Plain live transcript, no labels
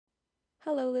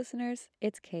Hello, listeners.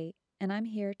 It's Kate, and I'm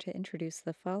here to introduce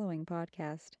the following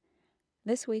podcast.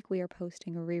 This week, we are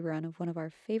posting a rerun of one of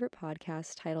our favorite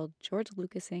podcasts titled George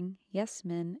Lucasing, Yes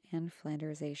Men, and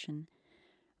Flanderization.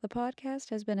 The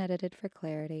podcast has been edited for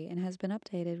clarity and has been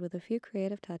updated with a few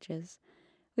creative touches.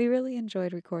 We really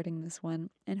enjoyed recording this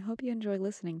one and hope you enjoy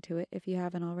listening to it if you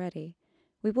haven't already.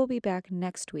 We will be back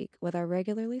next week with our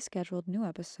regularly scheduled new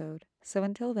episode, so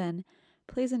until then,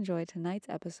 please enjoy tonight's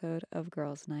episode of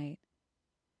Girls' Night.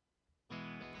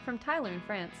 From Tyler in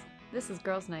France, this is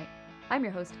Girls' Night. I'm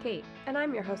your host, Kate. And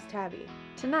I'm your host, Tabby.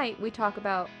 Tonight, we talk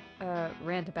about,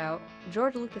 rant about,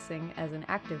 George Lucasing as an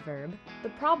active verb, The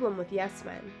problem with yes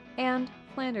men, and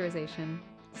Flanderization.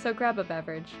 So grab a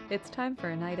beverage. It's time for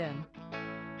a night in.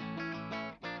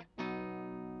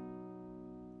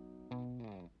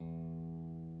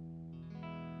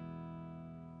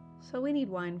 So we need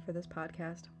wine for this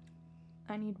podcast.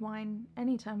 I need wine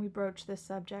anytime we broach this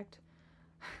subject.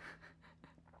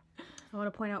 I want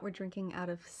to point out we're drinking out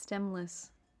of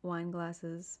stemless wine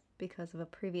glasses because of a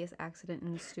previous accident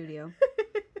in the studio.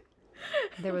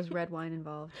 There was red wine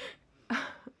involved.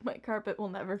 My carpet will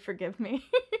never forgive me.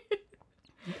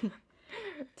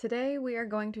 Today we are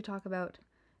going to talk about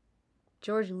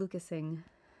George Lucasing.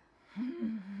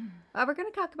 We're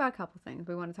going to talk about a couple things.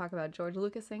 We want to talk about George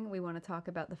Lucasing, we want to talk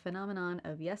about the phenomenon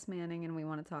of yes manning, and we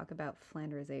want to talk about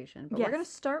Flanderization. But we're going to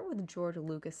start with George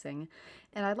Lucasing,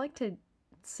 and I'd like to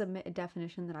submit a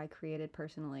definition that I created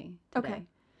personally today. Okay.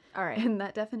 All right. And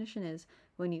that definition is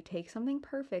when you take something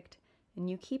perfect and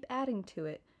you keep adding to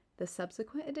it, the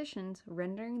subsequent additions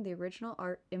rendering the original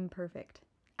art imperfect.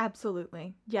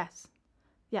 Absolutely. Yes.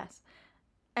 Yes.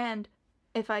 And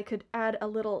if I could add a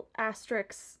little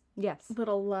asterisk, Yes.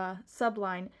 little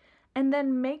subline, and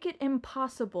then make it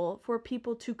impossible for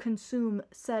people to consume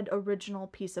said original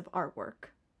piece of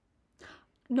artwork.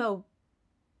 No.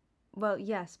 Well,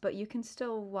 yes, but you can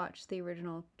still watch the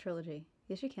original trilogy.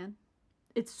 Yes, you can.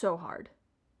 It's so hard.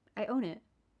 I own it.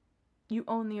 You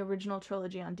own the original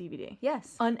trilogy on DVD.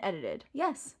 Yes. Unedited.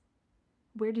 Yes.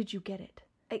 Where did you get it?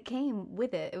 It came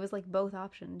with it. It was like both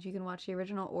options. You can watch the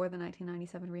original or the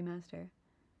 1997 remaster.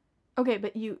 Okay,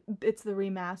 but it's the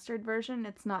remastered version.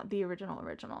 It's not the original.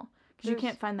 Because you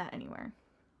can't find that anywhere.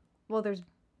 Well, there's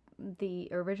the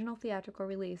original theatrical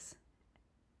release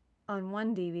on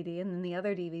one DVD, and then the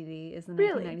other DVD is the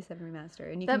 1997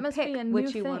 remaster. And you can pick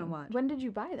which you want to watch. When did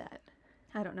you buy that?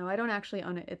 I don't know. I don't actually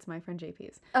own it. It's my friend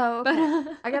JP's. Oh,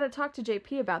 okay. I gotta talk to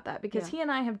JP about that because Yeah. he and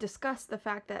I have discussed the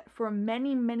fact that for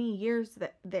many, many years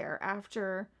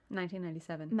after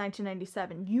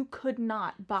 1997, you could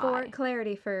not buy. For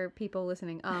clarity for people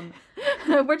listening,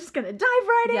 we're just gonna dive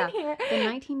right yeah, in here. The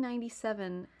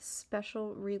 1997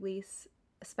 special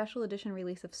edition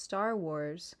release of Star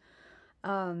Wars,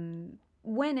 went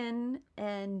in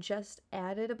and just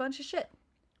added a bunch of shit.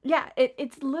 Yeah,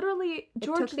 it's literally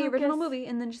George took the original movie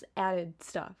and then just added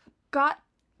stuff. Got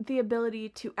the ability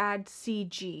to add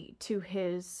CG to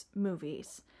his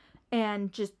movies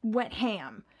and just went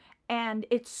ham. And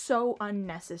it's so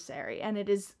unnecessary. And it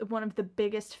is one of the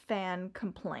biggest fan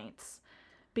complaints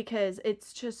because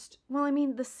it's just... Well, I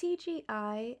mean, the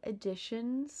CGI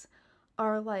additions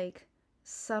are like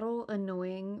subtle,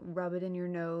 annoying, rub it in your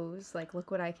nose, like,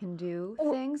 look what I can do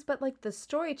things. But, like, the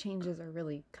story changes are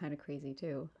really kind of crazy,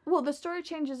 too. Well, the story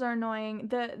changes are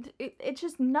annoying. It's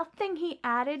just nothing he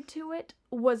added to it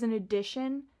was an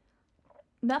addition.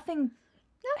 Nothing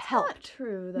helped. That's not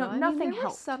true, though. No, nothing there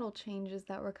helped. were subtle changes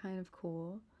that were kind of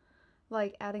cool.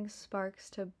 Like adding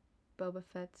sparks to Boba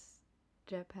Fett's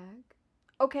jetpack.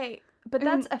 Okay, but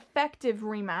that's effective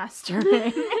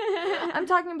remastering. I'm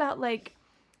talking about, like,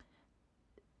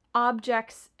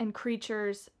 objects and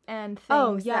creatures and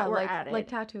things that were added. Like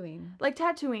Tatooine. Like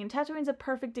Tatooine. Tatooine's a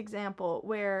perfect example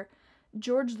where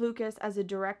George Lucas, as a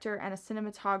director and a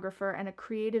cinematographer and a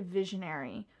creative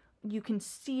visionary, you can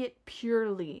see it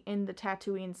purely in the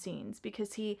Tatooine scenes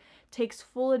because he takes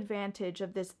full advantage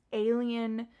of this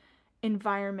alien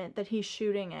environment that he's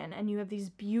shooting in, and you have these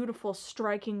beautiful,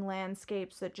 striking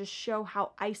landscapes that just show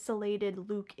how isolated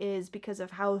Luke is because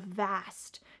of how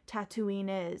vast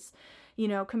Tatooine is, you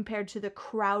know, compared to the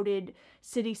crowded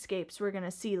cityscapes we're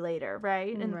gonna see later,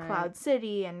 right? And Cloud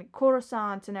City and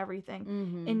Coruscant and everything.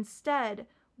 Mm-hmm. Instead,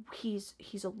 he's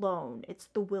alone. It's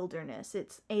the wilderness.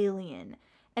 It's alien.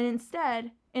 And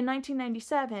instead, in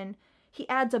 1997, he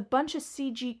adds a bunch of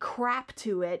CG crap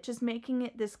to it, just making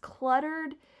it this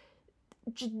cluttered,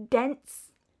 just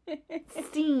dense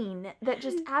scene that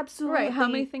just absolutely... Right, how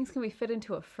many things can we fit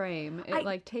into a frame?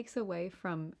 It, takes away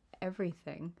from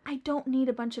everything. I don't need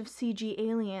a bunch of CG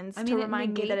aliens to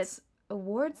remind me that it's...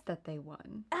 awards that they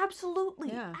won. Absolutely.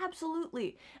 Yeah.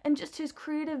 Absolutely. And just his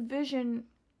creative vision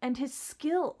and his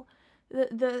skill.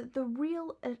 The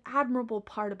real admirable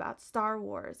part about Star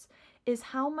Wars is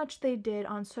how much they did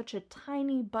on such a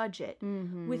tiny budget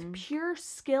with pure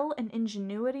skill and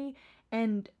ingenuity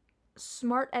and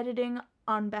smart editing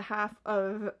on behalf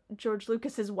of George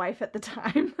Lucas's wife at the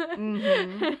time.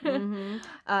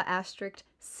 Asterisk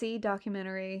C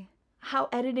documentary. How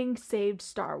editing saved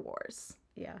Star Wars.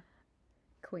 Yeah.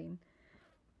 Queen.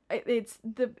 It's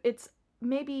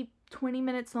maybe 20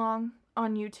 minutes long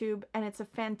on YouTube, and it's a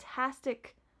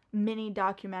fantastic mini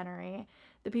documentary.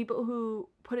 The people who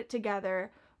put it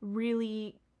together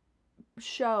really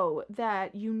show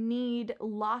that you need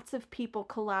lots of people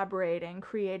collaborating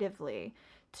creatively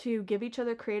to give each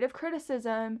other creative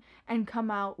criticism and come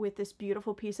out with this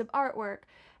beautiful piece of artwork.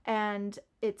 And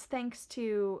it's thanks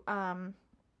to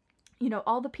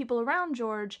all the people around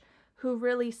George who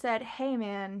really said, hey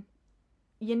man,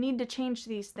 you need to change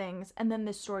these things, and then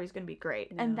this story's going to be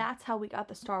great. Yeah. And that's how we got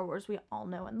the Star Wars we all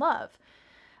know and love.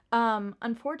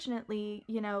 Unfortunately,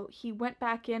 he went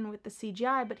back in with the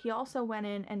CGI, but he also went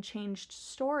in and changed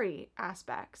story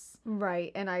aspects.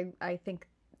 Right, and I think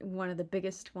one of the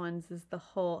biggest ones is the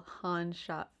whole Han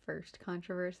shot first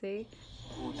controversy.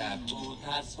 Yes,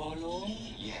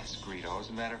 Greedo. As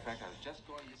a matter of fact, I was just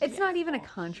going to say... It's not even a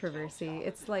controversy.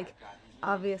 It's like,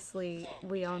 obviously,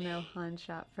 we all know Han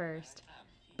shot first,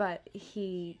 but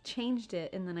he changed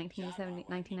it in the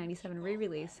 1997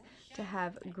 re-release to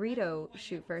have Greedo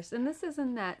shoot first. And this is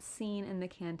in that scene in the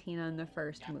cantina in the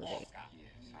first movie. Yes,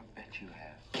 I bet you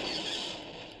have.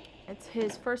 It's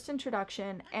his first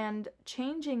introduction, and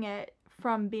changing it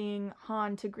from being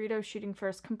Han to Greedo shooting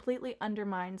first completely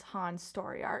undermines Han's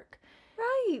story arc.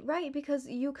 Right, because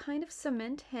you kind of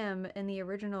cement him in the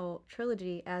original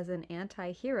trilogy as an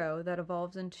anti-hero that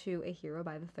evolves into a hero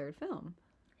by the third film.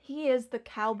 He is the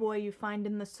cowboy you find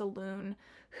in the saloon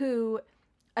who,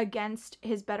 against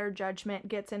his better judgment,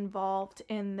 gets involved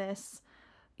in this,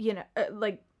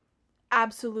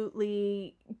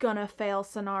 absolutely gonna fail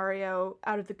scenario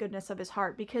out of the goodness of his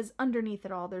heart, because underneath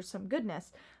it all there's some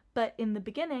goodness. But in the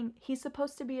beginning, he's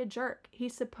supposed to be a jerk.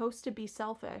 He's supposed to be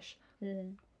selfish.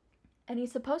 Mm. And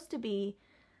he's supposed to be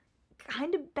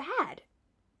kind of bad.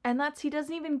 And he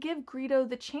doesn't even give Greedo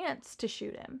the chance to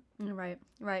shoot him. Right.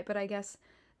 But I guess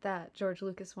that George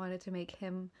Lucas wanted to make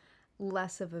him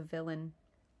less of a villain.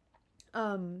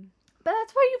 But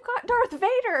that's why you've got Darth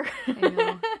Vader. I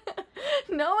know.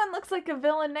 No one looks like a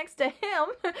villain next to him,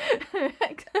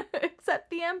 except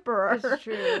the Emperor. It's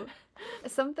true.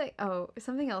 Something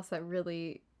else that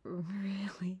really,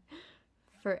 really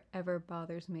forever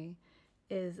bothers me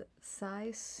is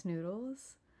Cy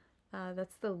Snoodles.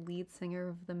 That's the lead singer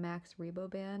of the Max Rebo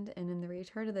band, and in The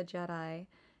Return of the Jedi,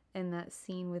 in that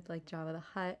scene with Jabba the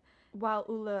Hutt, while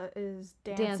Ula is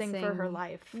dancing for her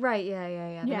life. Right,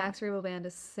 yeah. The Max Rebo band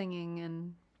is singing,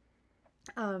 and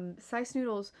Cy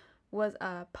Snoodles was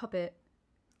a puppet.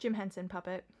 Jim Henson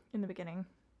puppet in the beginning.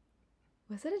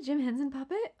 Was it a Jim Henson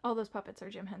puppet? All those puppets are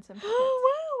Jim Henson puppets.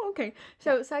 Oh, wow, okay.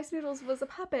 So Cy Snoodles was a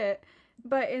puppet,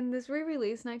 but in this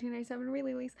re-release, 1997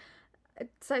 re-release,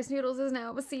 Cy Snoodles is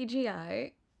now a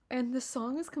CGI, and the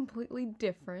song is completely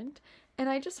different. And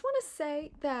I just want to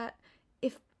say that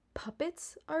if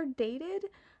puppets are dated,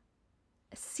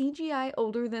 CGI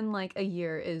older than a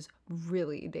year is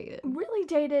really dated. Really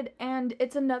dated, and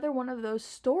it's another one of those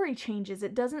story changes.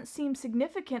 It doesn't seem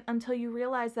significant until you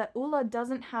realize that Ula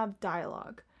doesn't have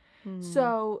dialogue.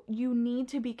 So you need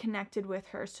to be connected with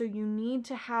her. So you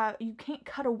can't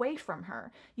cut away from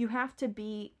her. You have to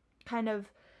be kind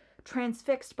of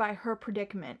transfixed by her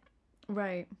predicament.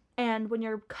 Right. And when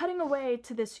you're cutting away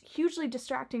to this hugely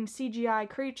distracting CGI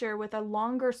creature with a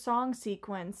longer song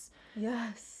sequence.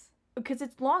 Yes. Because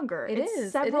it's longer.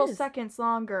 It's several seconds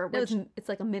longer. Which, no, it's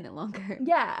like a minute longer.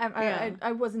 Yeah,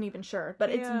 I wasn't even sure. But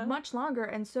it's much longer.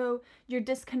 And so you're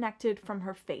disconnected from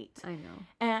her fate. I know.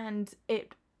 And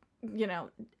it,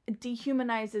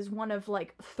 dehumanizes one of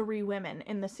 3 women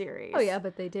in the series. Oh, yeah,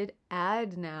 but they did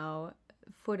add now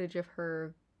footage of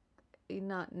her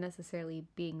not necessarily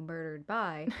being murdered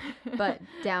by, but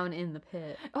down in the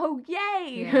pit. Oh,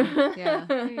 yay! Yeah,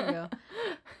 there you go.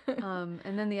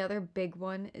 And then the other big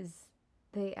one is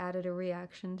they added a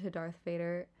reaction to Darth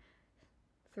Vader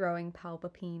throwing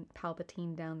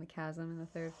Palpatine down the chasm in the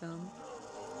third film.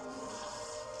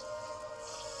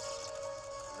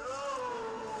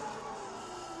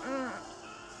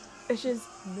 It's just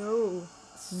No.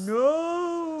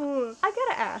 I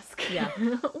gotta ask. Yeah.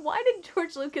 Why did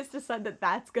George Lucas decide that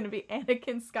that's gonna be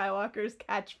Anakin Skywalker's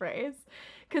catchphrase?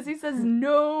 Because he says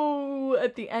no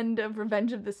at the end of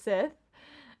Revenge of the Sith.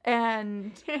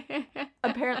 and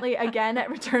apparently again at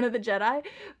Return of the Jedi.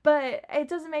 But it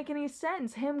doesn't make any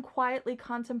sense. Him quietly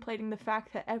contemplating the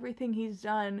fact that everything he's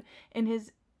done in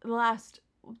his last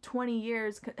 20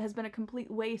 years has been a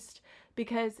complete waste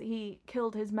because he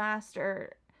killed his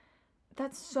master.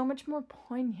 That's so much more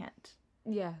poignant.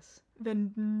 Yes.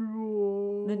 Than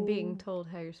being told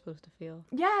how you're supposed to feel.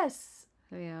 Yes.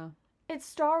 Yeah. It's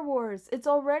Star Wars. It's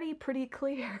already pretty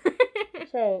clear.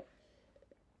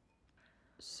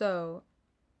 So,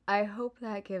 I hope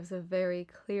that gives a very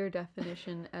clear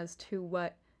definition as to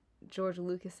what George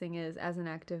Lucasing is as an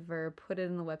active verb. Put it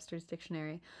in the Webster's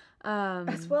Dictionary.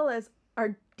 As well as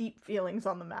our deep feelings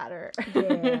on the matter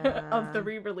of the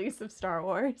re-release of Star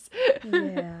Wars.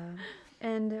 Yeah.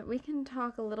 And we can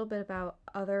talk a little bit about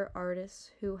other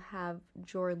artists who have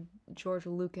George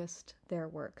Lucased their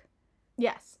work.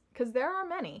 Yes, because there are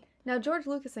many. Now, George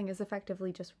Lucasing is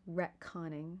effectively just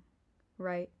retconning,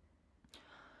 right?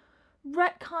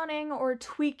 Retconning or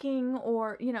tweaking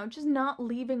or, just not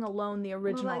leaving alone the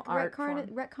original art form.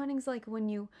 Retconning's like when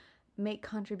you make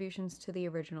contributions to the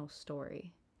original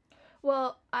story.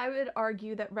 Well, I would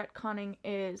argue that retconning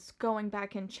is going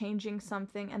back and changing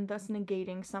something and thus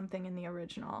negating something in the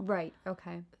original. Right,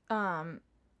 okay.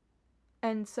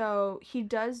 And so he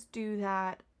does do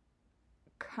that,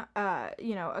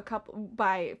 a couple,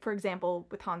 for example,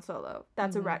 with Han Solo.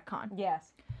 That's a retcon.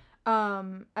 Yes.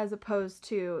 As opposed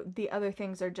to the other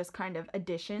things are just kind of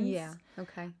additions. Yeah,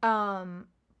 okay.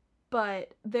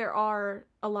 But there are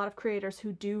a lot of creators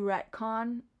who do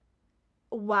retcon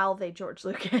while they George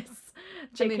Lucas.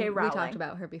 J.K. Rowling. We talked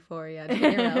about her before, yeah.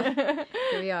 Here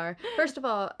we are. First of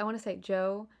all, I want to say,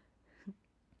 Joe,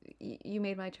 you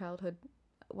made my childhood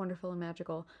wonderful and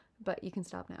magical, but you can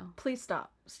stop now. Please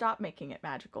stop. Stop making it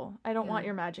magical. I don't want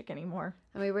your magic anymore.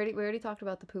 I mean, we already talked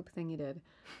about the poop thing you did.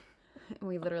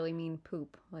 We literally mean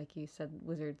poop. Like you said,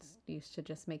 wizards used to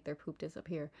just make their poop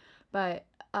disappear. But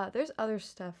there's other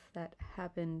stuff that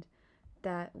happened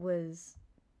that was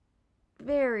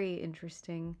very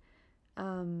interesting.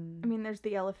 I mean, there's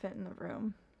the elephant in the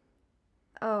room.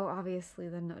 Oh, obviously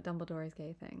the Dumbledore's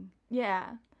gay thing.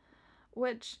 Yeah.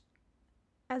 Which,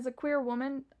 as a queer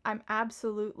woman, I'm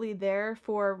absolutely there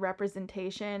for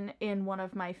representation in one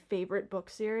of my favorite book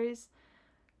series.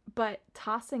 But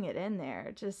tossing it in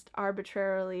there just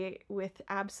arbitrarily with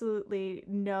absolutely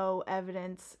no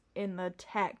evidence in the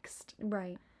text.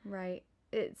 Right.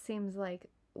 It seems like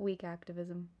weak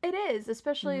activism. It is,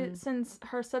 especially since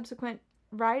her subsequent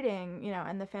writing,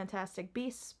 and the Fantastic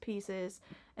Beasts pieces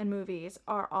and movies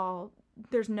are all,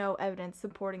 there's no evidence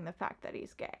supporting the fact that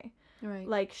he's gay. Right.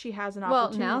 Like, she has an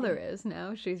opportunity. Well, now there is.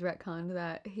 Now she's retconned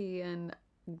that he and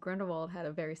Grindelwald had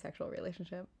a very sexual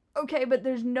relationship. Okay, but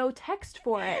there's no text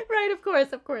for it. Right, of course.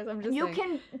 I'm just saying. You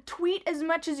can tweet as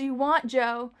much as you want,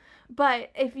 Joe, but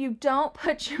if you don't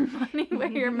put your money where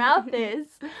your mouth is,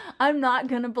 I'm not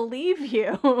gonna believe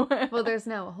you. Well, there's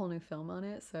now a whole new film on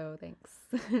it, so thanks.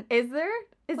 Is there?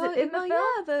 Is it in the film?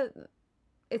 Yeah,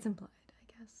 it's implied,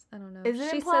 I guess. I don't know. Is it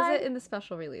she implied? says it in the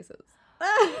special releases.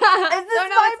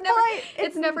 It's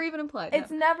never even implied.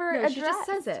 It's never addressed. She just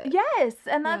says it. Yes,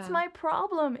 and that's my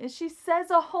problem. Is she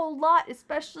says a whole lot,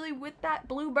 especially with that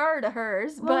blue bird of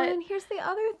hers. Well, and here's the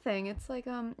other thing. It's like,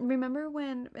 remember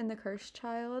when in The Cursed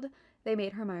Child they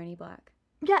made Hermione black?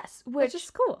 Yes, which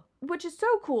is cool. Which is so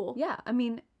cool. Yeah, I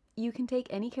mean, you can take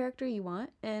any character you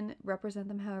want and represent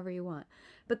them however you want.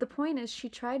 But the point is, she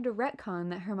tried to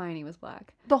retcon that Hermione was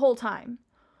black the whole time.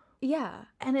 Yeah,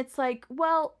 and it's like,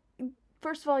 well,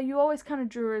 first of all, you always kind of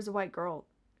drew her as a white girl.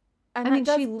 And I mean,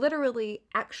 she literally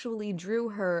actually drew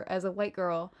her as a white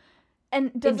girl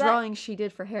and in drawings she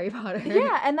did for Harry Potter.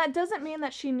 Yeah, and that doesn't mean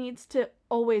that she needs to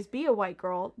always be a white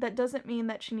girl. That doesn't mean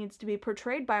that she needs to be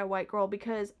portrayed by a white girl,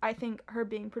 because I think her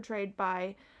being portrayed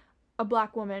by a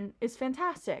black woman is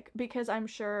fantastic, because I'm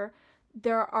sure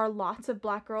there are lots of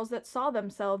black girls that saw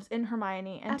themselves in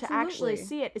Hermione, and to actually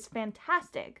see it is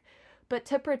fantastic. But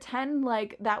to pretend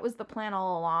like that was the plan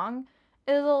all along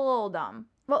is a little dumb.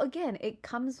 Well, again, it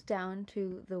comes down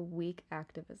to the weak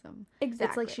activism. Exactly.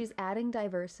 It's like she's adding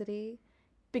diversity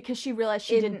because she realized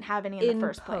she didn't have any in the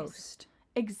first place.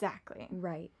 Exactly.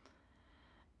 Right.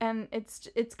 And it's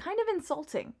kind of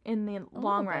insulting in the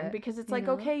long run, because it's like,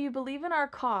 okay, you believe in our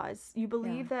cause. You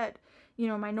believe that,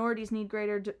 minorities need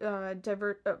greater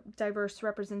diverse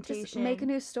representation. Just make a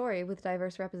new story with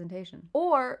diverse representation.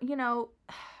 Or,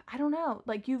 I don't know,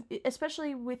 like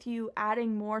especially with you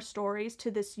adding more stories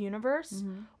to this universe,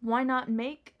 why not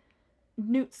make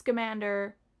Newt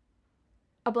Scamander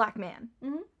a black man?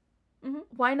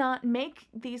 Why not make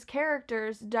these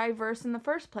characters diverse in the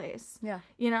first place? Yeah.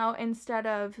 Instead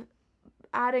of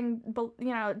adding,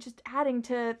 just adding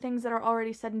to things that are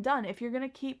already said and done. If you're going to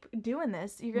keep doing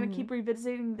this, you're going to keep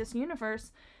revisiting this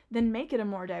universe, then make it a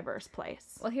more diverse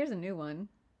place. Well, here's a new one.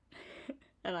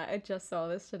 And I just saw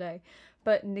this today.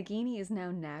 But Nagini is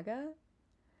now Naga?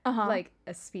 Like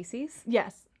a species?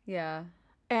 Yes. Yeah.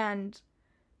 And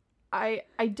I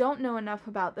don't know enough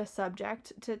about this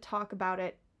subject to talk about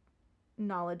it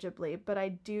knowledgeably, but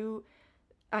I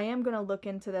am going to look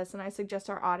into this, and I suggest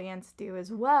our audience do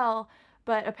as well.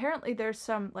 But apparently there's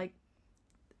some, like,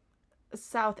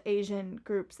 South Asian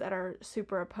groups that are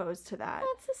super opposed to that. Well,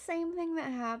 it's the same thing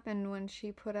that happened when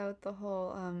she put out the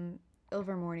whole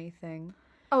Ilvermorny thing.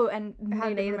 Oh, and how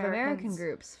Native American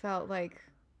groups felt like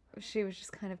she was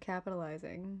just kind of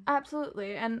capitalizing.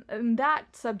 Absolutely. And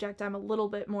that subject I'm a little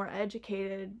bit more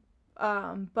educated,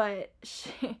 but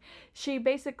she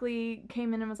basically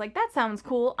came in and was like, that sounds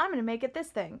cool, I'm gonna make it this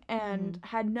thing, and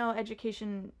had no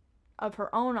education of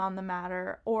her own on the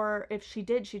matter, or if she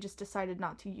did, she just decided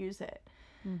not to use it.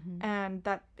 And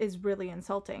that is really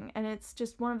insulting. And it's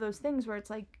just one of those things where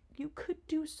it's like, you could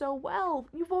do so well.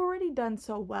 You've already done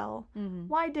so well.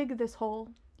 Why dig this hole?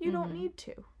 You don't need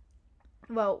to.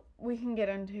 Well, we can get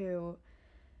into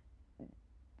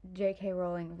J.K.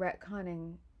 Rowling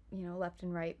retconning, left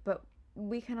and right, but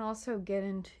we can also get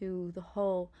into the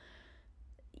whole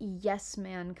yes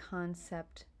man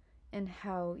concept and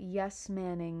how yes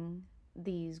manning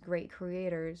these great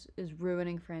creators is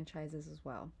ruining franchises as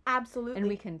well. Absolutely. And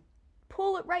we can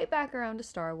pull it right back around to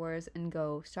Star Wars and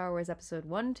go Star Wars episode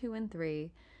 1, 2, and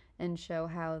 3 and show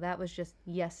how that was just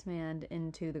yes manned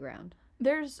into the ground.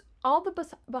 There's all the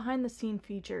behind the scene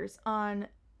features on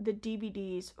the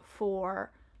DVDs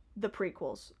for the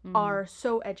prequels are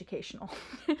so educational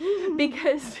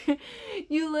because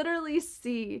you literally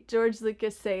see George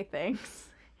Lucas say things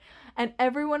and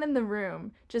everyone in the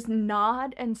room just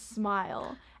nod and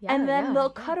smile, and then they'll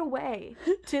cut away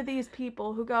to these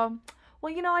people who go,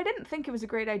 well, I didn't think it was a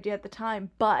great idea at the time,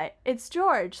 but it's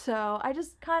George, so I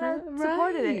just kind of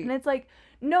supported it. And it's like,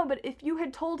 no, but if you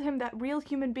had told him that real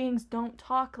human beings don't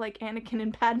talk like Anakin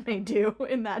and Padme do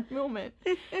in that moment,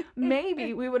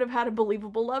 maybe we would have had a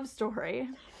believable love story.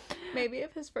 Maybe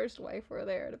if his first wife were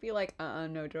there to be like,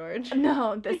 no, George.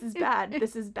 No, this is bad.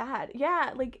 This is bad.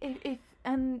 Yeah, like, if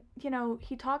and,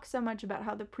 he talks so much about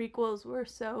how the prequels were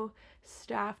so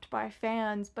staffed by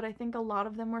fans, but I think a lot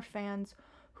of them were fans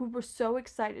who were so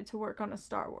excited to work on a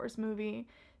Star Wars movie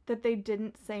that they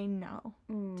didn't say no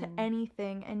to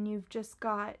anything, and you've just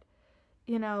got,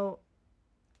 you got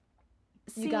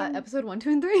episode 1, 2,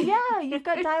 and 3. Yeah, you've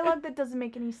got dialogue that doesn't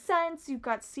make any sense, you've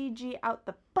got CG out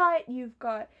the butt, you've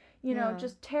got,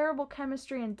 just terrible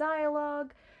chemistry and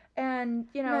dialogue, and,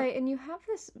 Right, and you have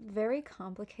this very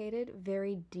complicated,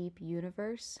 very deep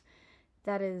universe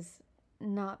that is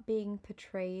not being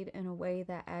portrayed in a way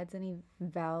that adds any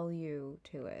value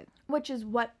to it, which is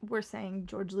what we're saying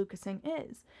George Lucasing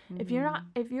is. If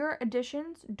your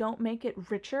additions don't make it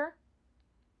richer,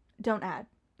 don't add.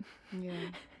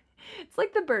 It's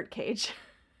like the birdcage.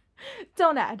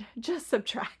 Don't add, just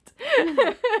subtract.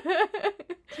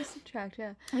 Just subtract.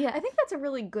 Yeah, I think that's a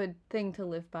really good thing to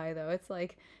live by, though. It's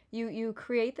like you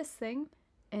create this thing,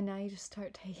 and now you just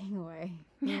start taking away.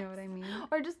 You know what I mean?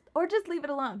 Or just leave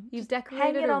it alone. You've just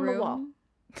decorated hang it on room. the wall.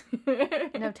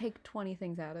 Now take 20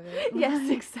 things out of it. Yes,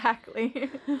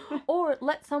 exactly. Or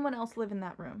let someone else live in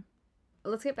that room.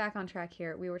 Let's get back on track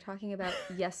here. We were talking about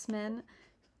yes men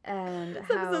and this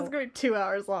how episode's going to be 2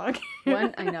 hours long.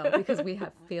 One, I know, because we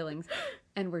have feelings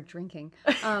and we're drinking.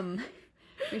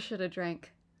 We should have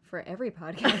drank for every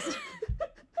podcast.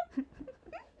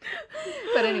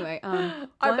 But anyway,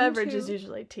 our beverage is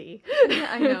usually tea.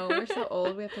 I know, we're so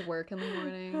old. We have to work in the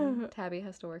morning. Tabby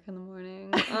has to work in the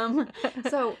morning.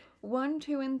 So 1,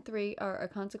 2, and 3 are a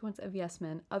consequence of yes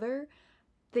men. Other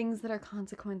things that are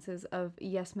consequences of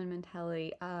yes men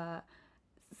mentality.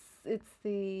 It's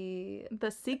the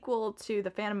sequel to the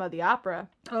Phantom of the Opera.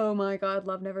 Oh my God,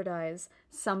 Love Never Dies.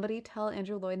 Somebody tell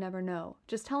Andrew Lloyd Webber no.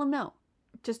 Just tell him no.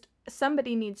 Just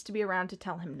somebody needs to be around to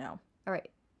tell him no. All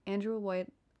right, Andrew Lloyd.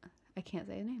 I can't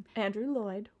say his name. Andrew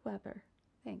Lloyd Webber.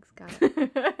 Thanks, got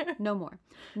it. No more.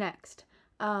 Next.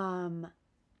 Indiana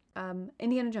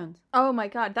Jones. Oh my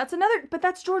God, that's another, but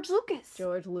that's George Lucas.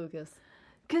 George Lucas.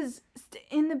 Because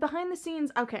in the behind the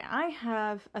scenes, okay, I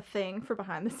have a thing for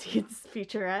behind the scenes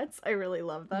featurettes. I really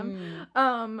love them.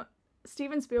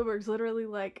 Steven Spielberg's literally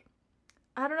like,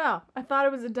 I don't know, I thought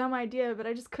it was a dumb idea, but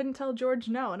I just couldn't tell George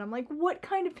no. And I'm like, what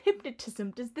kind of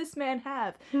hypnotism does this man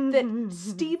have that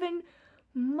Steven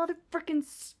motherfucking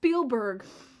Spielberg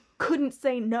couldn't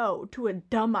say no to a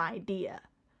dumb idea?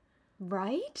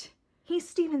 Right? He's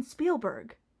Steven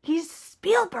Spielberg. He's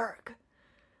Spielberg.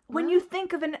 When you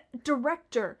think of a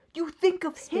director, you think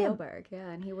of him. Spielberg, yeah,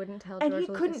 and he wouldn't tell George And he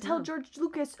Lucas couldn't tell no. George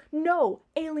Lucas, no,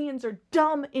 aliens are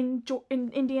dumb in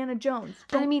Indiana Jones.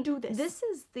 Don't do this.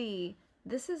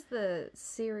 This is the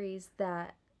series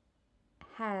that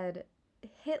had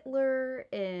Hitler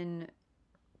in,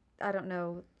 I don't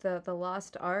know, the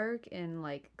Lost Ark and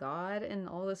like God and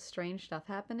all this strange stuff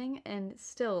happening, and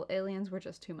still aliens were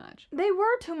just too much. They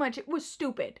were too much. It was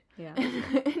stupid. Yeah.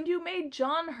 And you made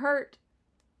John Hurt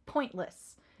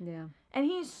pointless. Yeah. And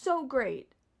he's so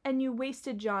great. And you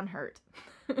wasted John Hurt.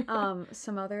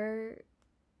 Some other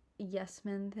yes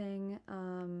men thing.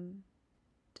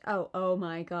 Oh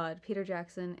my God, Peter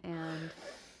Jackson and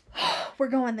We're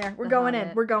going there. We're The going Hobbit.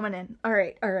 in. We're going in. All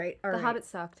right. The Hobbit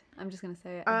sucked. I'm just gonna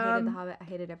say it. I hated The Hobbit. I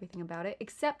hated everything about it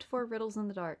except for Riddles in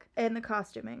the Dark. And the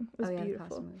costuming was beautiful. The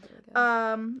costume was really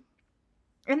good.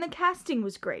 And the casting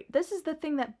was great. This is the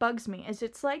thing that bugs me, is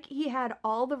it's like he had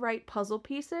all the right puzzle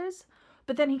pieces,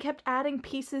 but then he kept adding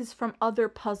pieces from other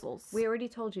puzzles. We already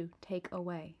told you, take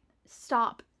away.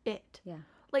 Stop it. Yeah.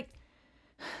 Like,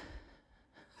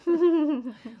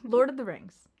 Lord of the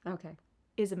Rings Okay.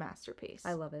 is a masterpiece.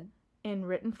 I love it. In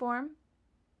written form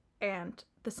and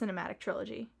the cinematic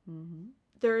trilogy. Mm-hmm.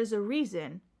 There is a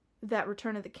reason that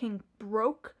Return of the King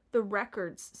broke the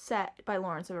records set by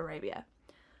Lawrence of Arabia.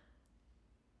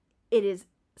 It is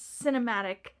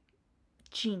cinematic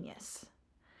genius.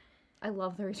 I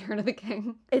love The Return of the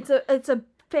King. It's a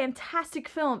fantastic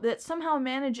film that somehow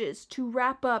manages to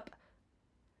wrap up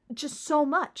just so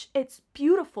much. It's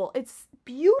beautiful. It's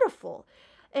beautiful.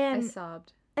 And I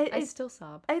sobbed. I still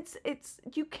sob. It's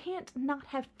you can't not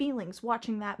have feelings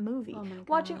watching that movie. Oh my God.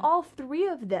 Watching all three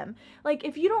of them. Like,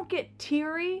 if you don't get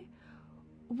teary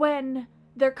when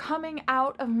they're coming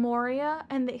out of Moria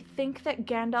and they think that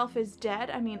Gandalf is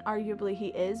dead. I mean, arguably he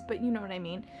is, but you know what I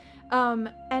mean.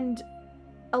 And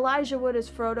Elijah Wood as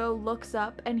Frodo looks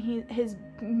up and his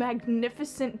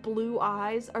magnificent blue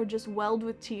eyes are just welled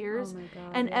with tears. Oh my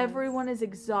God, and yes. Everyone is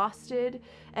exhausted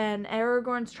and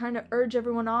Aragorn's trying to urge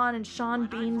everyone on and Sean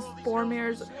Bean's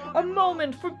Boromir's a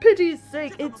moment for pity's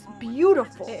sake. It's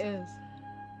beautiful. It is.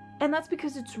 And that's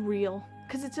because it's real.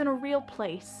 Because it's in a real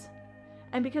place.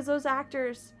 And because those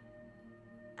actors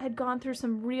had gone through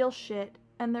some real shit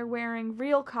and they're wearing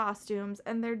real costumes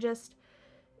and they're just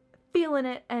feeling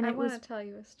it. And I want to tell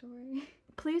you a story.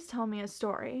 Please tell me a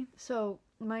story. So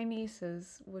my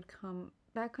nieces would come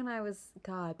back when I was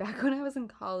in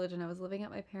college and I was living at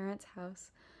my parents'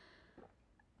 house.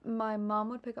 My mom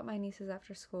would pick up my nieces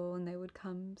after school and they would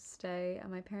come stay at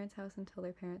my parents' house until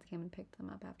their parents came and picked them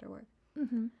up after work.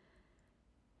 Mm-hmm.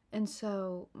 And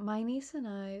so my niece and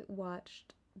I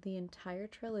watched the entire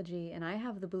trilogy, and I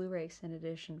have the Blu-ray extended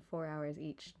edition, 4 hours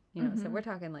each. You know, so we're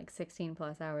talking like 16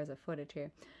 plus hours of footage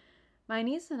here. My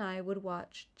niece and I would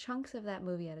watch chunks of that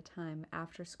movie at a time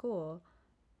after school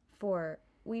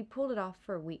we pulled it off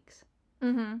for weeks.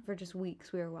 Mm-hmm. For just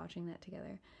weeks we were watching that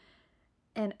together.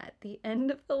 And at the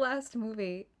end of the last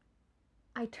movie,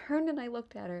 I turned and I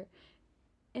looked at her.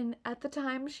 And at the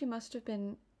time, she must have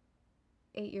been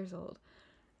 8 years old.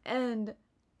 And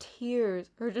tears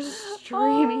are just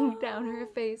streaming down her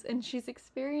face. And she's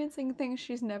experiencing things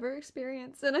she's never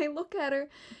experienced. And I look at her,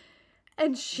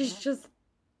 and she's just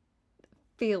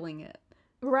feeling it.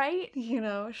 Right? You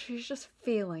know, she's just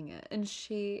feeling it. And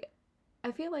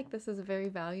I feel like this is a very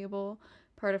valuable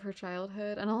part of her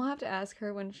childhood. And I'll have to ask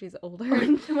her when she's older.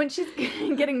 When she's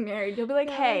getting married, you'll be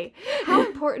like, hey. How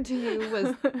important to you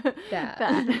was that?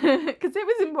 Because it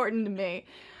was important to me.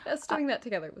 Us doing that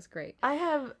together was great. I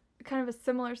have kind of a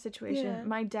similar situation. Yeah.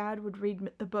 My dad would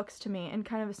read the books to me in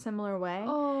kind of a similar way.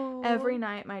 Oh. Every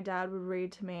night my dad would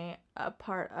read to me a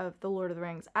part of The Lord of the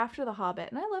Rings after The Hobbit.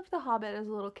 And I loved The Hobbit as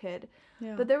a little kid.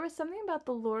 Yeah. But there was something about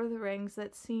The Lord of the Rings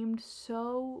that seemed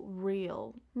so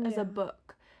real as a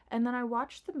book. And then I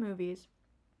watched the movies.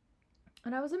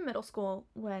 And I was in middle school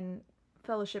when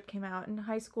Fellowship came out, in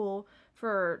high school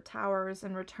for Towers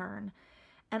and Return.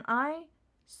 And I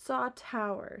saw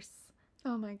Towers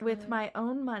Oh my God. with my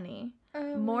own money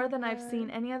Oh more my than I've God. seen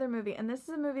any other movie. And this is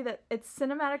a movie that its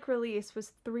cinematic release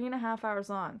was 3.5 hours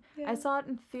long. Yeah. I saw it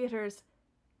in theaters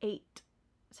 8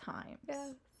 times.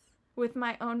 Yes. With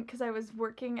my own, because I was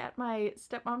working at my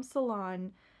stepmom's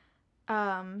salon.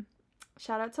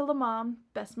 Shout out to La Mom,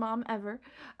 best mom ever,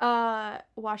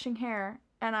 washing hair.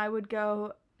 And I would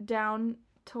go down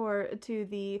to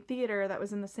the theater that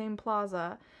was in the same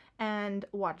plaza and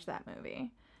watch that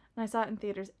movie. And I saw it in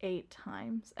theaters 8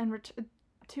 times. And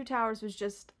Two Towers was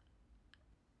just,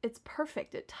 it's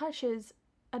perfect. It touches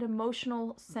an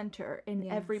emotional center in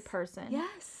every person.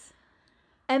 Yes.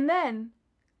 And then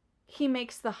he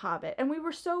makes The Hobbit. And we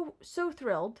were so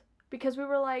thrilled. because we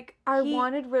were like, I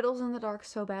wanted Riddles in the Dark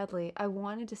so badly. I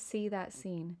wanted to see that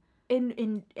scene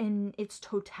in its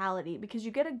totality, because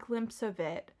you get a glimpse of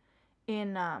it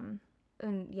in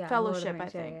Fellowship, I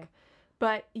think. Yeah.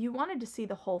 But you wanted to see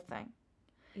the whole thing.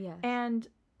 Yeah. And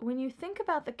when you think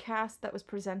about the cast that was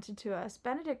presented to us,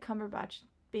 Benedict Cumberbatch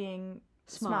being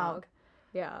Smaug.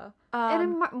 Yeah.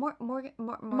 And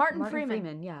Martin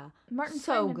Freeman. Yeah. Martin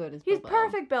so Freeman. Good as Bilbo. He's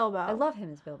perfect Bilbo. I love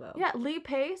him as Bilbo. Yeah, Lee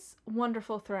Pace,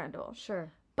 wonderful Thranduil.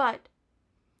 Sure. But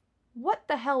what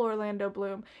the hell, Orlando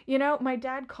Bloom? You know, my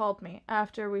dad called me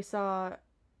after we saw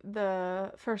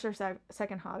the first or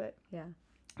second Hobbit. Yeah.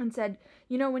 And said,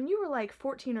 you know, when you were like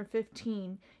 14 or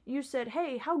 15, you said,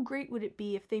 hey, how great would it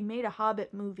be if they made a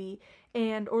Hobbit movie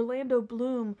and Orlando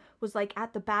Bloom was like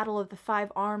at the Battle of the Five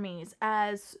Armies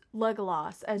as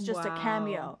Legolas, as just a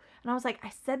cameo. And I was like,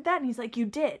 I said that? And he's like, you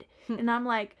did. And I'm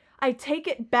like, I take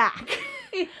it back.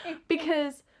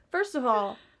 Because, first of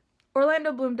all,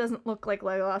 Orlando Bloom doesn't look like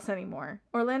Legolas anymore.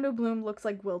 Orlando Bloom looks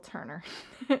like Will Turner.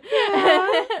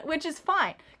 Which is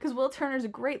fine, because Will Turner's a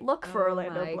great look for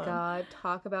Orlando Bloom. Oh my god,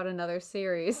 talk about another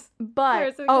series.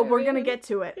 But, we're gonna get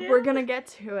to it. Yeah. We're gonna get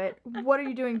to it. What are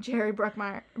you doing, Jerry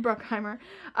Bruckheimer?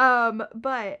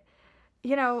 But,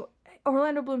 you know,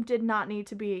 Orlando Bloom did not need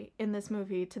to be in this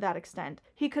movie to that extent.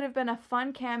 He could have been a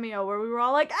fun cameo where we were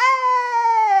all like,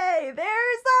 hey,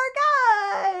 there's our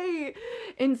guy!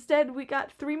 Instead, we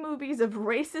got 3 movies of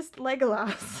racist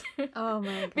Legolas. Oh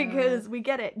my god. Because we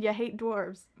get it. You hate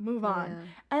dwarves. Move on.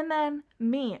 Yeah. And then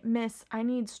I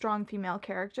need strong female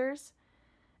characters.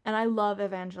 And I love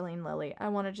Evangeline Lilly. I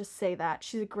want to just say that.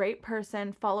 She's a great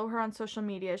person. Follow her on social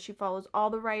media. She follows all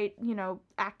the right,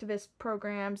 activist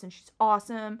programs, and she's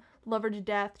awesome. Love her to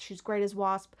death. She's great as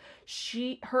Wasp.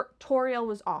 Her Toriel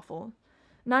was awful.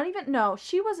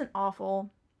 She wasn't awful.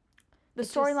 The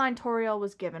storyline Toriel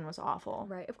was given was awful.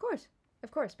 Right, of course,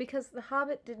 because The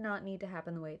Hobbit did not need to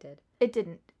happen the way it did. It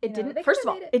didn't. It didn't. First of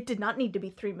all, it did not need to be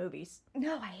 3 movies.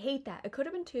 No, I hate that. It could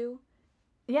have been 2.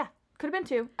 Yeah, could have been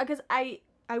 2. Because I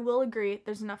will agree,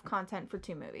 there's enough content for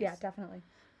 2 movies. Yeah, definitely.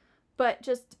 But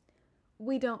just,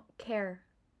 we don't care.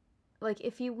 Like,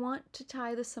 if you want to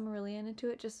tie the Silmarillion into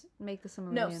it, just make the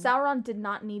Silmarillion. No, Sauron did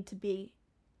not need to be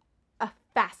a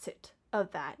facet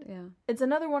of that. Yeah. It's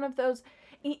another one of those.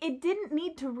 It didn't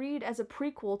need to read as a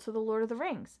prequel to The Lord of the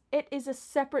Rings. It is a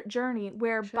separate journey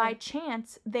where by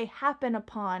chance they happen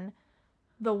upon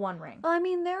the One Ring. Well, I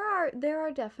mean, there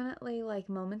are definitely like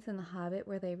moments in The Hobbit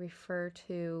where they refer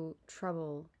to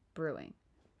trouble brewing.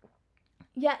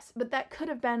 Yes, but that could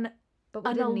have been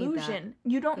an illusion.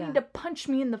 You don't need to punch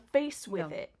me in the face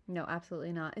with it. No,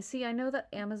 absolutely not. See, I know that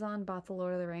Amazon bought The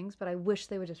Lord of the Rings, but I wish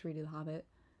they would just redo The Hobbit.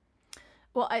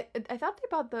 Well, I thought they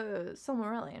bought the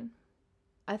Silmarillion.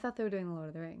 I thought they were doing The Lord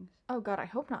of the Rings. Oh god, I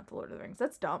hope not The Lord of the Rings.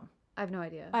 That's dumb. I have no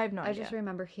idea. I just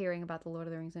remember hearing about The Lord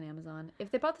of the Rings on Amazon.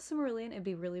 If they bought the Silmarillion, it'd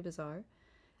be really bizarre.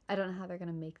 I don't know how they're going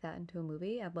to make that into a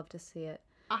movie. I'd love to see it.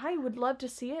 I would love to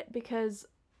see it because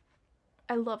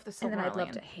I love the Silmarillion. And then I'd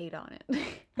love to hate on it.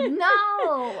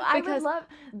 No! I would love...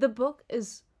 The book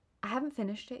is... I haven't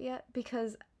finished it yet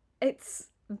because it's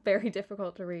very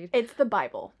difficult to read. It's the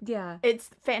Bible. Yeah. It's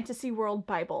Fantasy World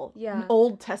Bible. Yeah.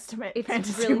 Old Testament it's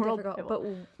Fantasy really World difficult,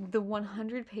 Bible. But the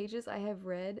 100 pages I have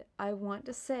read, I want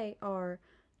to say, are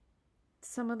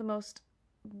some of the most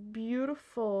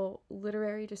beautiful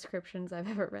literary descriptions I've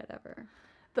ever read ever.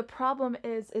 The problem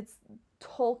is it's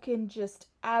Tolkien just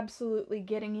absolutely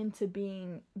getting into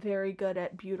being very good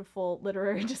at beautiful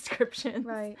literary descriptions.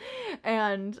 Right.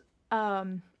 And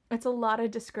it's a lot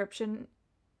of description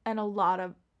and a lot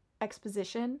of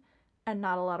exposition and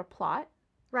not a lot of plot.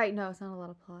 Right, no, it's not a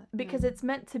lot of plot. Because it's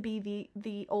meant to be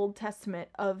the Old Testament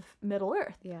of Middle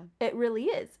Earth. Yeah. It really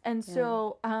is. And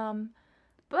so,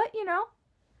 but,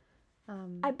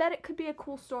 I bet it could be a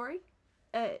cool story,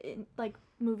 like,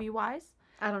 movie-wise.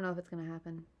 I don't know if it's going to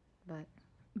happen, but...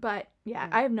 But, yeah,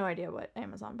 I have no idea what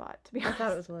Amazon bought, to be honest. I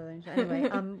thought it was Lord of the Rings. Anyway,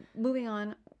 moving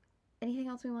on. Anything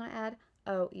else we want to add?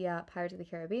 Oh, yeah, Pirates of the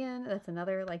Caribbean. That's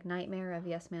another, like, nightmare of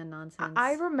yes man nonsense.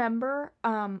 I remember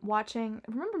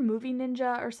remember Movie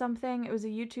Ninja or something? It was a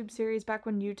YouTube series back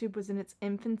when YouTube was in its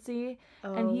infancy.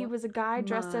 Oh, and he was a guy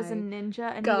dressed as a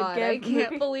ninja. And God, he would give I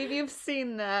can't believe you've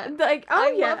seen that. Like,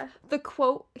 I love the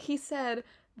quote he said,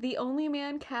 the only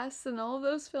man cast in all of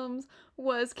those films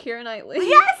was Keira Knightley.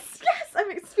 Yes! I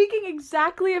mean, speaking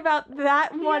exactly about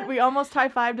that one, we almost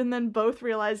high-fived and then both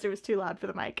realized it was too loud for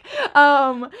the mic.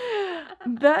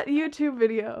 That YouTube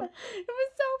video. It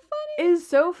was so funny. Is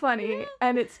so funny,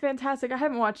 and it's fantastic. I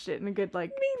haven't watched it in a good,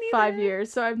 5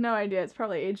 years, so I have no idea. It's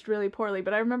probably aged really poorly,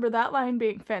 but I remember that line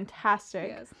being fantastic.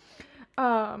 Yes.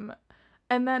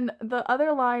 And then the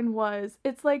other line was,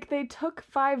 it's like they took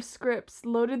 5 scripts,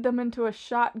 loaded them into a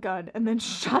shotgun, and then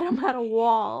shot them at a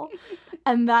wall.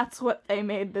 And that's what they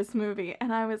made this movie.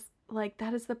 And I was like,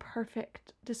 that is the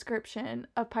perfect description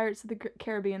of Pirates of the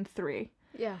Caribbean 3.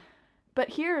 Yeah. But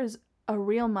here's a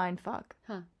real mindfuck.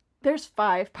 Huh. There's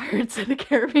 5 Pirates of the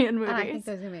Caribbean movies. And I think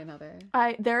there's going to be another.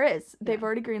 There is. They've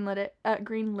already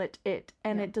greenlit it,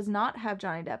 and it does not have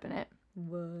Johnny Depp in it.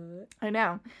 What? I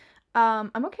know.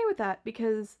 I'm okay with that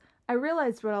because I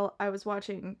realized while I was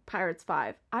watching Pirates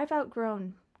 5, I've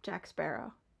outgrown Jack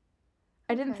Sparrow.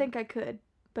 I didn't think I could,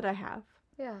 but I have.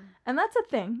 Yeah. And that's a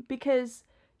thing because,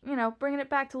 you know, bringing it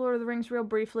back to Lord of the Rings real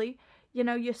briefly, you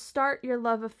know, you start your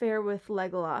love affair with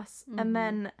Legolas, and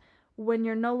then when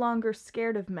you're no longer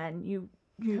scared of men, you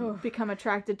become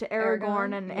attracted to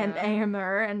Aragorn and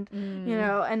Éomer and, you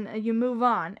know, and you move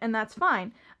on, and that's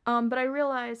fine. But I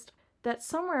realized that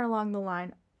somewhere along the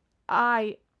line,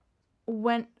 I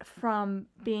went from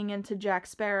being into Jack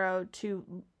Sparrow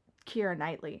to Keira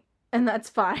Knightley, and that's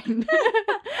fine.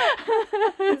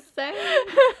 Same.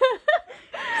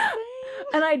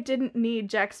 And I didn't need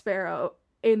Jack Sparrow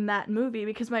in that movie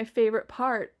because my favorite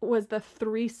part was the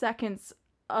 3 seconds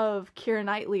of Keira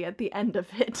Knightley at the end of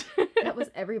it. That was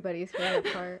everybody's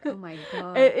favorite part. Oh my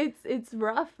god. It's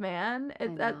rough, man.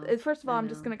 First of all, I'm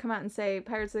just going to come out and say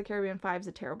Pirates of the Caribbean 5 is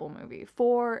a terrible movie.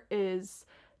 4 is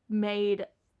made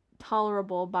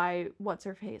tolerable by what's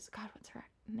her face? God, what's her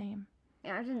name?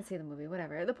 Yeah, I didn't see the movie.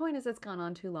 Whatever. The point is, it's gone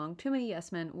on too long. Too many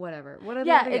yes men. Whatever. What are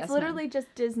the other it's yes literally men?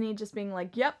 just Disney just being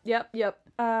like, yep. You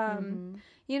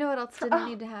know what else didn't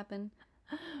need to happen?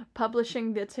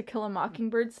 Publishing the To Kill a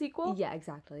Mockingbird sequel. Yeah,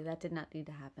 exactly. That did not need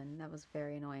to happen. That was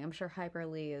very annoying. I'm sure Harper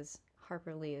Lee is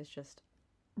just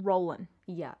rolling.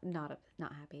 Yeah, not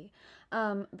happy.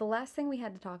 The last thing we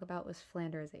had to talk about was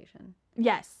Flanderization.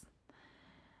 Yes.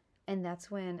 And that's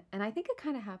when, and I think it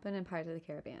kind of happened in Pirates of the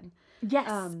Caribbean.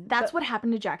 Yes, that's what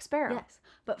happened to Jack Sparrow. Yes,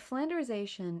 but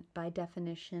Flanderization, by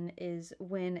definition, is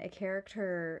when a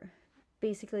character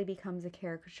basically becomes a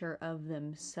caricature of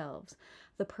themselves.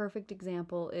 The perfect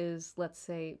example is, let's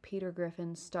say, Peter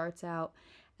Griffin starts out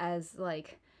as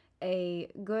like a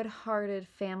good-hearted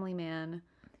family man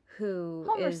who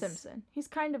Homer Simpson. He's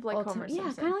kind of like Homer Simpson.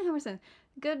 Yeah, kind of like Homer Simpson.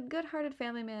 Good-hearted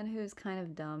family man who's kind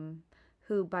of dumb,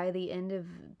 who by the end of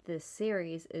this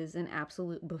series is an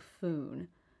absolute buffoon.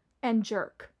 And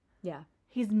jerk. Yeah.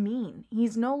 He's mean.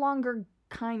 He's no longer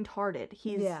kind-hearted.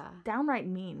 He's Yeah. downright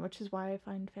mean, which is why I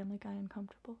find Family Guy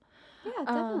uncomfortable. Yeah,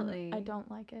 definitely. I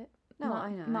don't like it. No,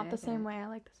 I know. Not the same way I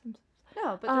like The Simpsons.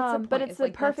 No, but that's the point. But it's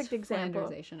the perfect example.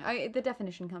 Flanderization. The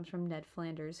definition comes from Ned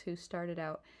Flanders, who started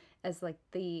out as like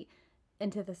the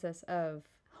antithesis of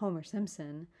Homer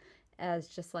Simpson, as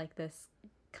just like this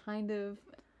kind of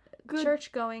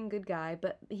church-going good guy,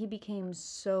 but he became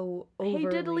so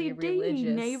overly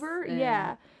religious. Neighbor,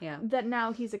 yeah, that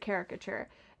now he's a caricature.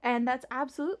 And that's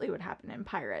absolutely what happened in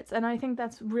Pirates. And I think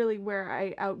that's really where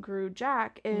I outgrew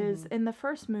Jack is in the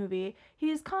first movie,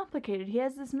 he is complicated. He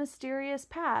has this mysterious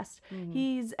past.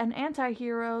 He's an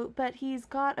anti-hero, but he's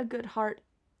got a good heart,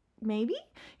 maybe?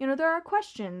 You know, there are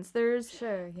questions. There's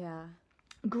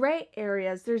gray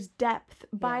areas. There's depth.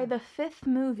 By the 5th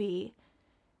movie,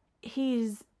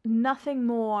 he's nothing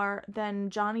more than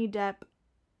Johnny Depp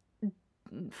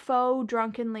faux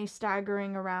drunkenly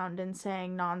staggering around and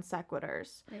saying non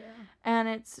sequiturs. Yeah. And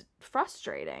it's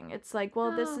frustrating. It's like,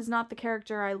 well, this is not the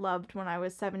character I loved when I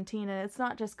was 17, and it's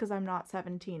not just because I'm not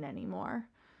 17 anymore.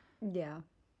 Yeah.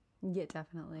 Yeah,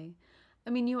 definitely.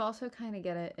 I mean, you also kind of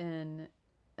get it in,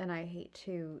 and I hate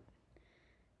to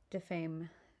defame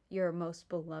your most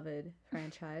beloved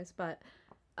franchise, but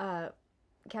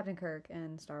Captain Kirk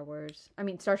and Star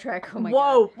Trek. Oh my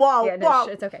god. Whoa. Yeah, no,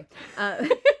 it's okay.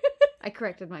 I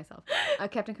corrected myself.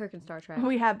 Captain Kirk and Star Trek.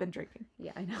 We have been drinking.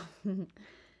 Yeah, I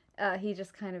know. He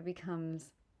just kind of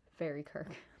becomes very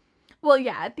Kirk. Well,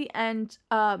 yeah, at the end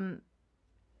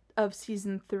of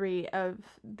season 3 of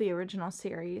the original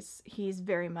series, he's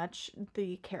very much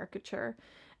the caricature.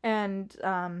 And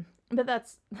but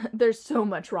there's so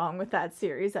much wrong with that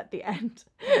series at the end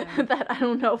that I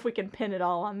don't know if we can pin it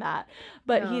all on that.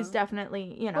 But he's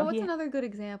definitely, you know. Well, what's another good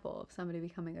example of somebody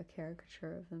becoming a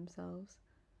caricature of themselves?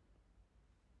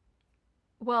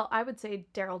 Well, I would say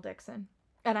Daryl Dixon.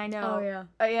 And I know. Oh, yeah.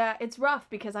 Yeah, it's rough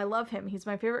because I love him. He's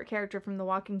my favorite character from The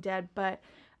Walking Dead. But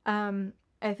I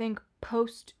think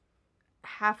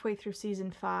halfway through season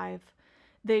 5,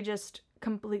 they just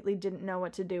completely didn't know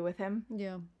what to do with him.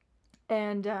 Yeah.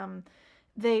 And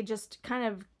they just kind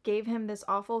of gave him this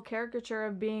awful caricature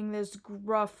of being this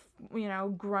gruff,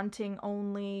 grunting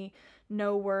only,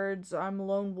 no words, I'm a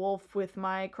lone wolf with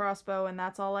my crossbow and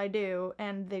that's all I do.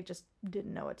 And they just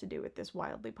didn't know what to do with this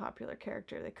wildly popular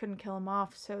character. They couldn't kill him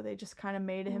off, so they just kind of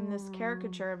made him this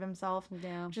caricature of himself,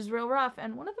 which is real rough.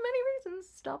 And one of the many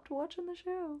reasons stopped watching the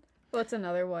show. What's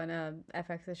another one?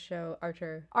 FX's show,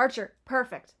 Archer. Archer,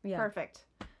 perfect, perfect.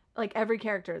 Like every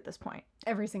character at this point.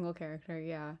 Every single character,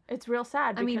 yeah. It's real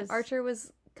sad because... I mean, Archer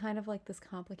was kind of like this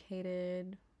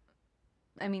complicated...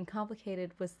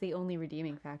 complicated was the only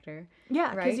redeeming factor.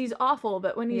 Yeah, because he's awful,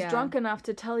 but when he's drunk enough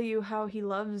to tell you how he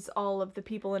loves all of the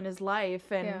people in his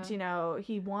life and,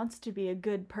 he wants to be a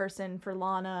good person for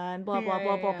Lana and blah, blah,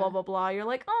 blah, blah, blah, blah, blah, you're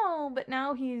like, oh, but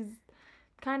now he's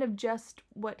kind of just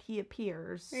what he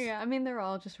appears. Yeah, they're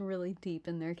all just really deep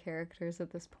in their characters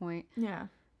at this point. Yeah.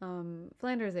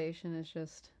 Flanderization is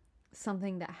just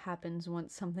something that happens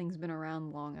once something's been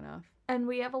around long enough. And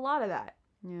we have a lot of that.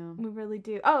 Yeah. We really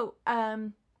do. Oh,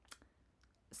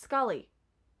 Scully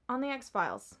on the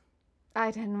X-Files.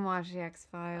 I didn't watch the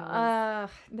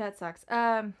X-Files. That sucks.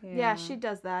 Yeah, she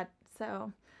does that.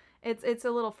 So it's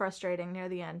a little frustrating near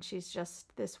the end. She's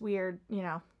just this weird,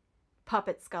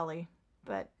 puppet Scully,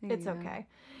 but it's okay.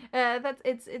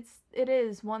 It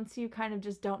is once you kind of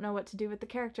just don't know what to do with the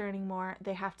character anymore,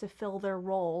 they have to fill their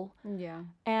role. Yeah.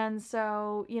 And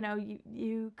so,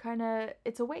 you kind of,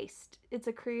 it's a waste. It's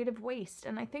a creative waste.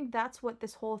 And I think that's what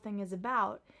this whole thing is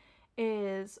about,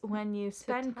 is when you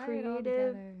spend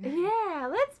creative... Yeah,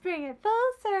 let's bring it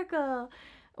full circle.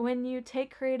 When you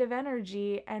take creative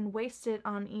energy and waste it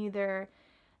on either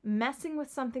messing with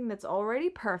something that's already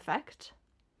perfect,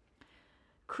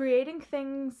 creating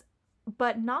things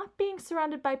but not being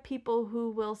surrounded by people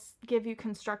who will give you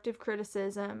constructive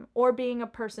criticism, or being a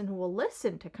person who will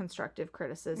listen to constructive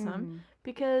criticism,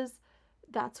 because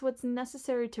that's what's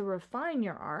necessary to refine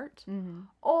your art,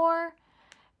 or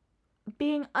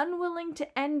being unwilling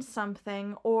to end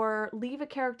something or leave a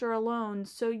character alone,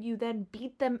 so you then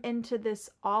beat them into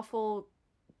this awful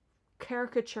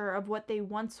caricature of what they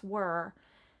once were,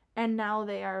 and now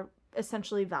they are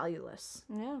essentially valueless.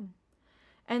 Yeah.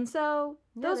 And so,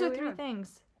 those are three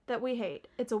things that we hate.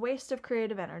 It's a waste of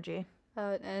creative energy.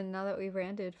 And now that we've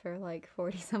ranted for like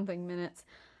 40-something minutes,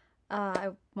 I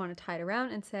want to tie it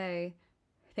around and say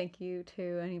thank you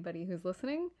to anybody who's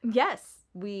listening. Yes.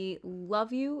 We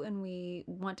love you and we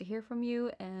want to hear from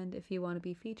you. And if you want to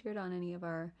be featured on any of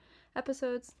our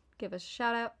episodes, give us a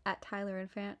shout out at Tyler and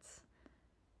Fance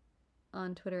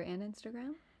on Twitter and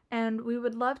Instagram. And we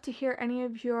would love to hear any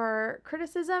of your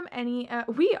criticism.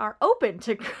 We are open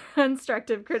to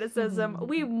constructive criticism.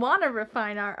 We want to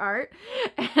refine our art,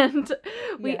 and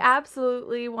we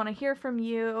absolutely want to hear from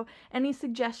you. Any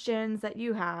suggestions that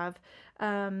you have.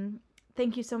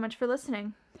 Thank you so much for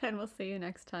listening. And we'll see you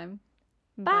next time.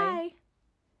 Bye.